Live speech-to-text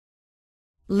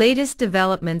Latest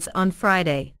developments on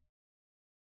Friday.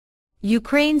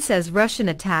 Ukraine says Russian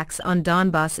attacks on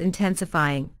Donbas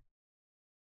intensifying.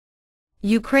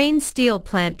 Ukraine steel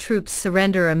plant troops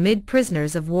surrender amid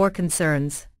prisoners of war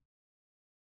concerns.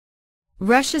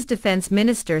 Russia's defense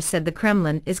minister said the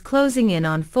Kremlin is closing in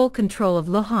on full control of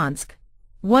Luhansk,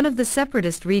 one of the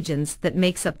separatist regions that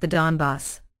makes up the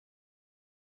Donbas.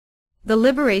 The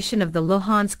liberation of the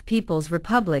Luhansk People's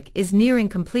Republic is nearing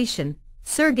completion,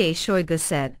 Sergei Shoigu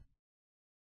said.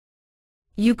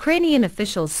 Ukrainian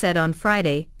officials said on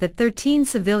Friday that 13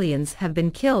 civilians have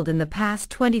been killed in the past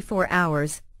 24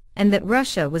 hours, and that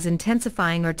Russia was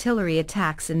intensifying artillery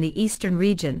attacks in the eastern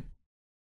region.